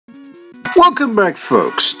Welcome back,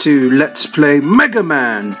 folks, to Let's Play Mega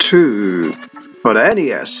Man 2 for the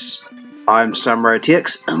NES. I'm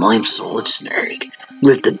SamuraiT-X and I'm Solid Snake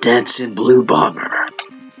with the dancing blue bomber.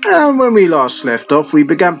 And when we last left off, we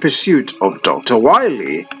began pursuit of Dr.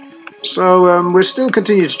 Wily. So we're still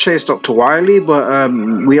continuing to chase Dr. Wily, but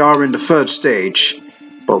we are in the third stage.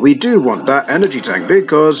 But we do want that energy tank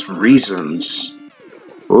because reasons.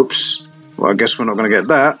 Oops. Well, I guess we're not going to get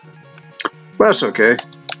that. But that's okay.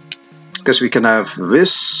 Guess we can have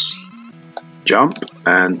this jump,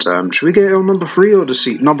 and should we get it on number 3 or the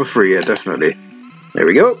C? Number 3, yeah, definitely. There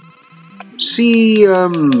we go. C,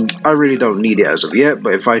 I really don't need it as of yet,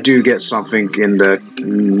 but if I do get something in the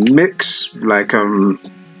mix, like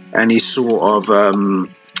any sort of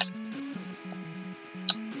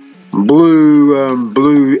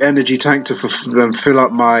blue energy tank to fill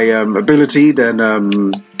up my ability, then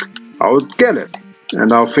I'll get it,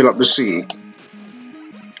 and I'll fill up the C.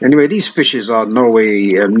 Anyway, these fishes are no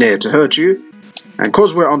way near to hurt you. And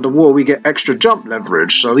because we're underwater, we get extra jump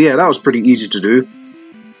leverage. So yeah, that was pretty easy to do.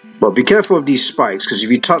 But be careful of these spikes, because if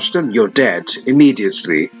you touch them, you're dead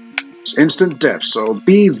immediately. It's instant death, so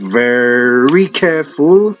be very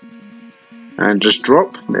careful. And just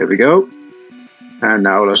drop. There we go. And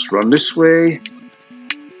now let's run this way.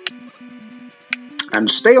 And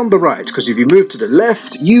stay on the right, because if you move to the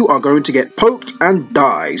left, you are going to get poked and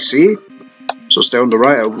die, see? So stay on the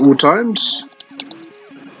right at all times.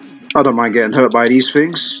 I don't mind getting hurt by these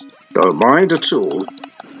things. Don't mind at all.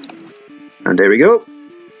 And there we go.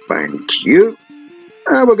 Thank you.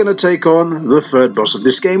 And we're going to take on the third boss of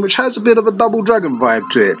this game, which has a bit of a Double Dragon vibe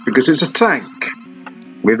to it, because it's a tank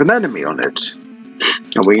with an enemy on it.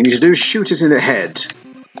 And what you need to do is shoot it in the head.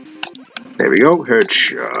 There we go.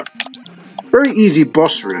 Headshot. Very easy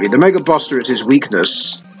boss, really. The Mega Buster is his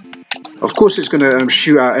weakness. Of course it's going to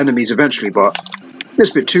shoot out enemies eventually, but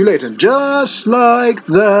it's a bit too late. And just like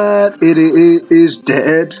that, it is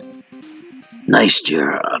dead. Nice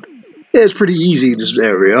job. Yeah, it's pretty easy, this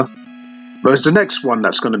area. But it's the next one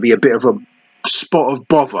that's going to be a bit of a spot of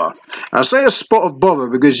bother. I say a spot of bother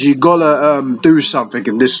because you gotta do something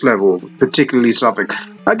in this level, particularly something.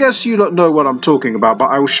 I guess you don't know what I'm talking about,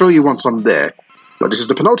 but I will show you once I'm there. But this is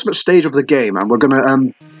the penultimate stage of the game, and we're going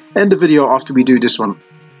to end the video after we do this one.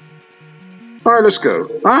 Alright, let's go.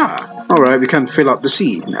 Alright, we can fill up the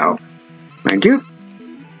sea now. Thank you.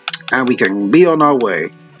 And we can be on our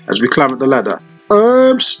way as we climb up the ladder.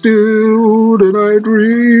 I'm still the night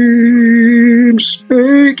dream,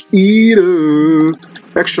 snake eater.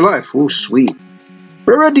 Extra life, oh sweet.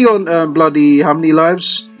 We're already on bloody, how many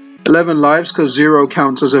lives? 11 lives, because 0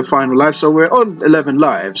 counts as a final life, so we're on 11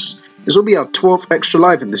 lives. This will be our 12th extra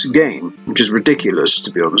life in this game, which is ridiculous,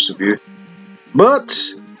 to be honest with you.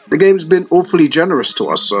 But the game's been awfully generous to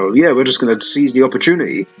us, so yeah, we're just going to seize the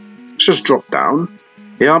opportunity. Let's just drop down.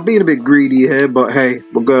 Yeah, I'm being a bit greedy here, but hey,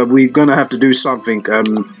 we're going to have to do something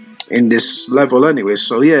in this level anyway.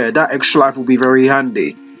 So yeah, that extra life will be very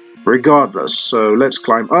handy, regardless. So let's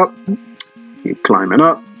climb up. Keep climbing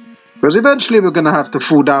up. Because eventually we're going to have to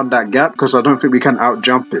fall down that gap, because I don't think we can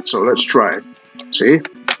out-jump it. So let's try it. See?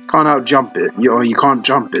 Can't out-jump it. You can't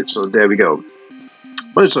jump it, so there we go.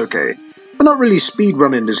 But it's okay. I'm not really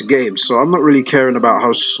speedrunning this game, so I'm not really caring about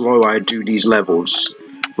how slow I do these levels.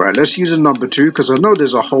 Right, let's use a number 2, because I know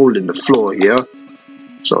there's a hole in the floor here.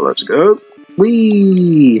 So let's go.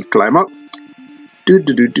 Whee! Climb up.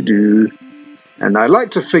 And I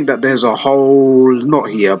like to think that there's a hole, not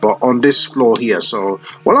here, but on this floor here. So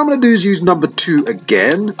what I'm going to do is use number 2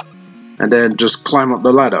 again, and then just climb up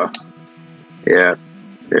the ladder. Yeah,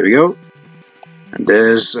 there we go. And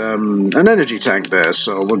there's an energy tank there,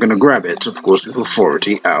 so we're going to grab it, of course, with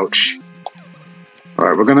authority. Ouch.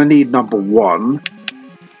 Alright, we're going to need number 1.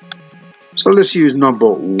 So let's use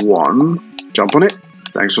number 1. Jump on it.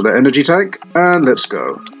 Thanks for the energy tank. And let's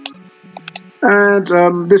go. And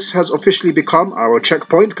this has officially become our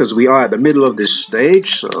checkpoint, because we are at the middle of this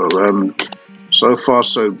stage. So, so far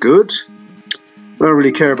so good. I don't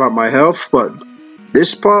really care about my health, but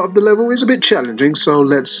this part of the level is a bit challenging, so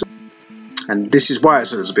let's... And this is why I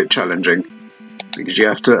said it's a bit challenging, because you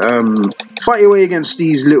have to fight your way against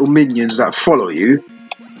these little minions that follow you,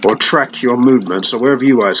 or track your movement. So wherever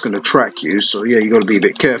you are, it's going to track you, so yeah, you got to be a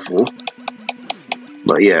bit careful.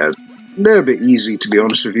 But yeah, they're a bit easy, to be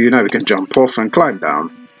honest with you. Now we can jump off and climb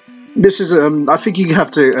down. This is, I think you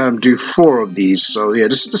have to do 4 of these, so yeah,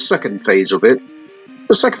 this is the second phase of it.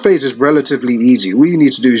 The second phase is relatively easy. All you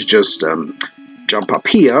need to do is just jump up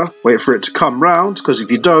here, wait for it to come round, because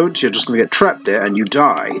if you don't, you're just going to get trapped there and you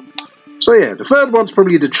die. So yeah, the third one's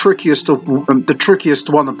probably the trickiest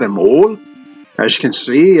one of them all. As you can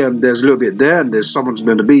see, there's a little bit there, and there's someone's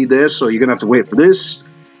going to be there, so you're going to have to wait for this.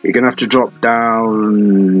 You're going to have to drop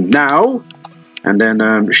down now, and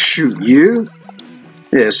then shoot you.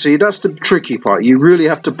 Yeah, see, that's the tricky part. You really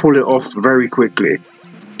have to pull it off very quickly.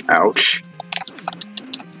 Ouch.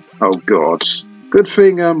 Oh, God. Good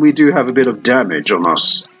thing we do have a bit of damage on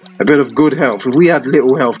us. A bit of good health. If we had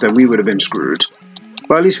little health, then we would have been screwed.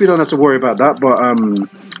 But at least we don't have to worry about that. But,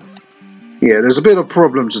 yeah, there's a bit of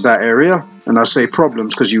problems with that area. And I say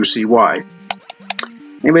problems because you'll see why.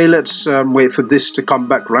 Anyway, let's wait for this to come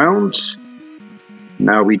back round.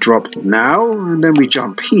 Now we drop now, and then we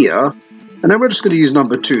jump here. And then we're just going to use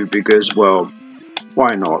number 2 because, well,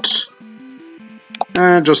 why not?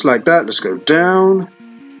 And just like that, let's go down.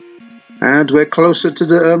 And we're closer to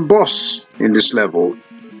the boss in this level.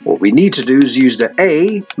 What we need to do is use the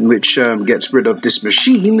A, which gets rid of this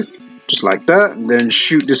machine, just like that, and then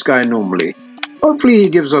shoot this guy normally. Hopefully he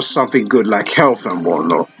gives us something good like health and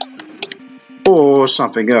whatnot. Or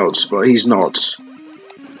something else, but he's not.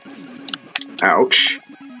 Ouch.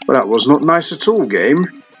 Well, that was not nice at all, game.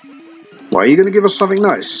 Why are you going to give us something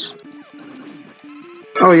nice?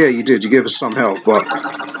 Oh yeah, you did. You gave us some health, but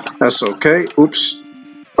that's okay. Oops.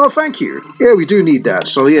 Oh, thank you. Yeah, we do need that.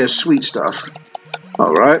 So yeah, sweet stuff.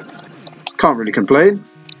 Alright. Can't really complain.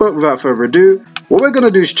 But without further ado, what we're going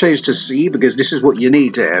to do is change to C, because this is what you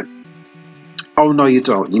need here. Oh, no, you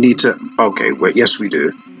don't. You need to... Okay, wait. Yes, we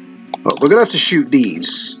do. Oh, we're going to have to shoot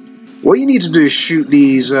these. What you need to do is shoot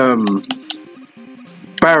these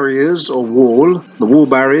barriers or wall. The wall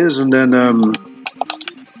barriers, and then...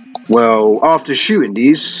 well, after shooting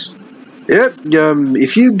these... Yep,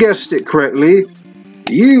 if you guessed it correctly,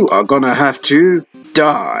 you are going to have to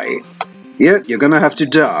die. Yep, you're going to have to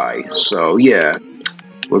die. So, yeah.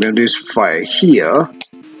 We're going to do is fire here.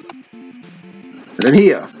 And then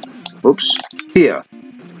here. Oops. Here.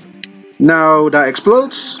 Now that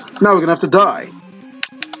explodes. Now we're going to have to die.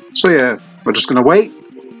 So, yeah. We're just going to wait.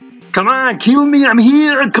 Come on, kill me. I'm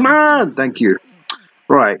here. Come on. Thank you.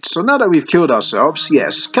 Right. So, now that we've killed ourselves,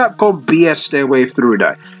 yes. Capcom BS their way through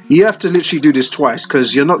that. You have to literally do this twice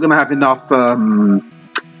because you're not going to have enough...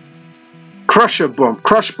 crush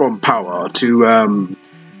bomb power to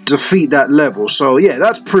defeat that level. So yeah,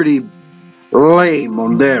 that's pretty lame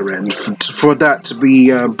on their end for that to be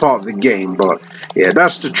part of the game. But yeah,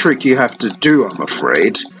 that's the trick you have to do, I'm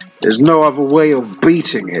afraid. There's no other way of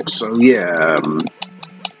beating it. So yeah,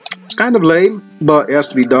 it's kind of lame, but it has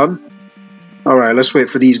to be done. Alright, let's wait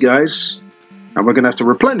for these guys. And we're going to have to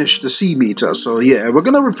replenish the C meter. So yeah, we're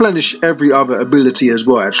going to replenish every other ability as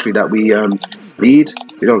well, actually, that we need.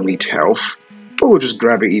 We don't need health. But we'll just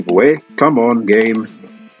grab it either way. Come on, game.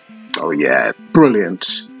 Oh yeah,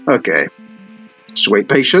 brilliant. Okay. Just wait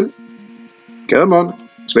patient. Come on.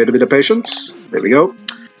 Let's wait a bit of patience. There we go.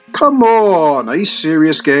 Come on. Are you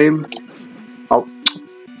serious, game? Oh,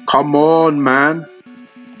 come on, man.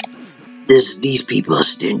 These people are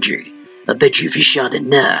stingy. I bet you if you shot it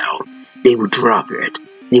now, they will drop it.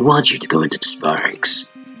 They want you to go into the sparks.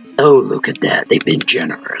 Oh, look at that. They've been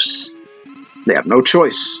generous. They have no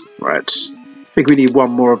choice. Right. I think we need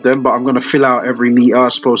one more of them, but I'm going to fill out every meter. I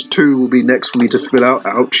suppose 2 will be next for me to fill out.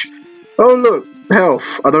 Ouch. Oh, look.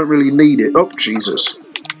 Health. I don't really need it. Oh, Jesus.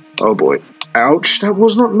 Oh, boy. Ouch. That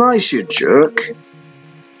was not nice, you jerk.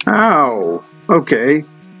 Ow. Okay.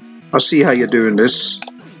 I see how you're doing this.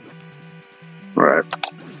 Right.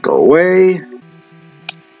 Go away.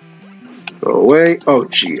 Go away. Oh,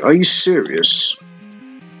 gee. Are you serious?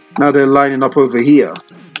 Now they're lining up over here.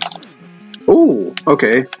 Oh,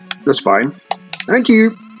 okay. That's fine. Thank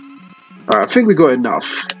you. Alright, I think we got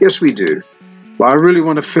enough. Yes, we do. But I really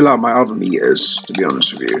want to fill out my other meters, to be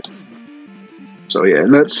honest with you. So yeah,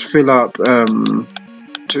 let's fill up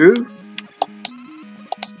 2.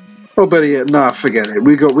 Oh, better yet, nah, forget it.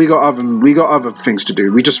 We got other things to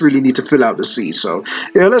do. We just really need to fill out the C. So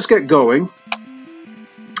yeah, let's get going.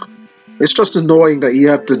 It's just annoying that you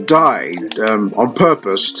have to die on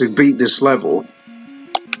purpose to beat this level.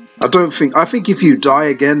 I think if you die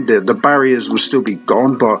again, the barriers will still be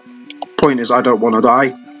gone, but point is I don't want to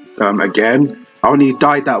die again. I only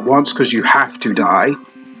died that once because you have to die.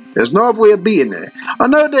 There's no other way of beating it. I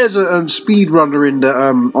know there's a speedrunner in the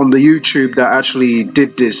on the YouTube that actually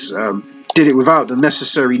did this, did it without the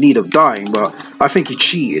necessary need of dying, but I think he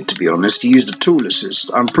cheated, to be honest. He used a tool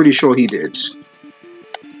assist. I'm pretty sure he did.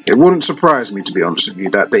 It wouldn't surprise me, to be honest with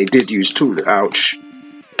you, that they did use tool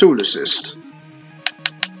assist.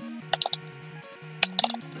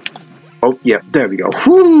 Oh, yeah, there we go.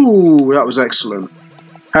 Whoo! That was excellent.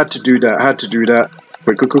 Had to do that,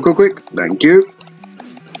 Quick. Thank you.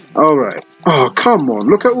 Alright. Oh, come on.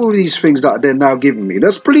 Look at all these things that they're now giving me.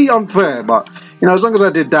 That's pretty unfair, but You know, as long as I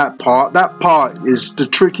did that part is the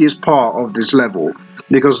trickiest part of this level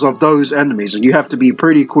because of those enemies, and you have to be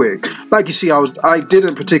pretty quick. Like you see, I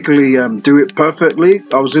didn't particularly do it perfectly.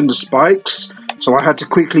 I was in the spikes, so I had to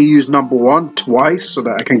quickly use number 1 twice so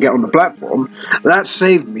that I can get on the platform. That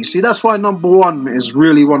saved me. See, that's why number 1 is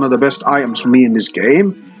really one of the best items for me in this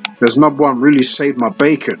game, because number 1 really saved my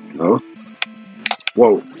bacon, you know?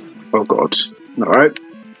 Whoa. Oh, God. Alright.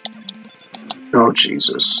 Oh,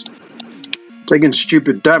 Jesus. Taking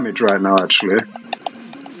stupid damage right now, actually.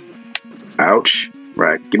 Ouch.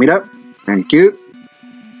 Right, give me that. Thank you.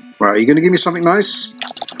 Right, are you going to give me something nice?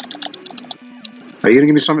 Are you going to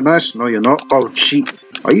give me something nice? No, you're not. Oh, cheap.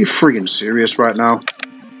 Are you friggin' serious right now?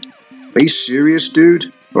 Are you serious,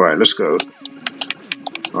 dude? Alright, let's go.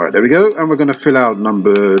 Alright, there we go. And we're going to fill out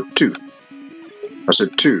number 2. I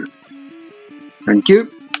said 2. Thank you.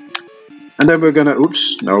 And then we're going to,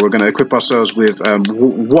 we're going to equip ourselves with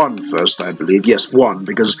 1 first, I believe. Yes, 1,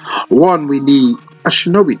 because 1 we need...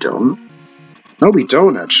 Actually, no we don't. No we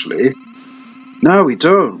don't, actually. No, we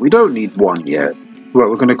don't. We don't need 1 yet. Right,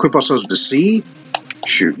 we're going to equip ourselves with the C.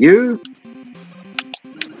 Shoot you.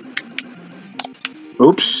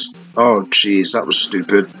 Oops. Oh, jeez, that was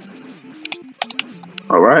stupid.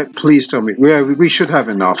 Alright, please tell me. We should have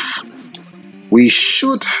enough. We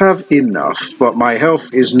should have enough, but my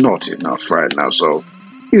health is not enough right now, so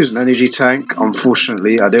use an energy tank.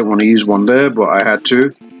 Unfortunately, I didn't want to use one there, but I had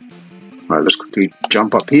to. Alright, let's quickly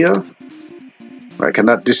jump up here. Right, can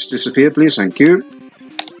that disappear, please? Thank you.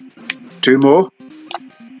 2 more.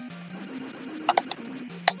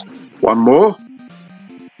 1 more.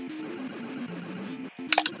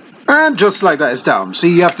 And just like that, it's down.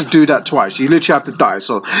 See, you have to do that twice. You literally have to die.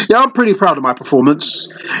 So, yeah, I'm pretty proud of my performance.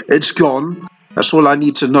 It's gone. That's all I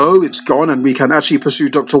need to know. It's gone, and we can actually pursue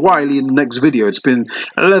Dr. Wily in the next video. It's been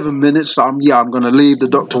 11 minutes. So I'm going to leave the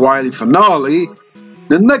Dr. Wily finale in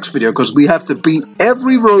the next video because we have to beat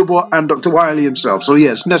every robot and Dr. Wily himself. So,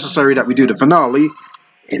 yeah, it's necessary that we do the finale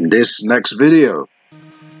in this next video.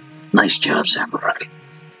 Nice job, Samurai.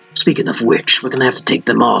 Speaking of which, we're going to have to take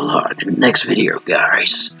them all on in the next video,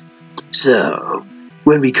 guys. So,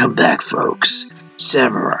 when we come back, folks,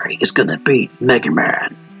 Samurai is going to beat Mega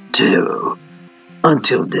Man 2.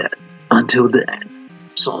 Until then,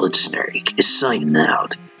 Solid Snake is signing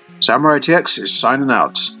out. SamuraiT-X is signing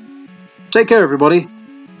out. Take care, everybody.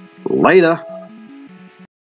 Later.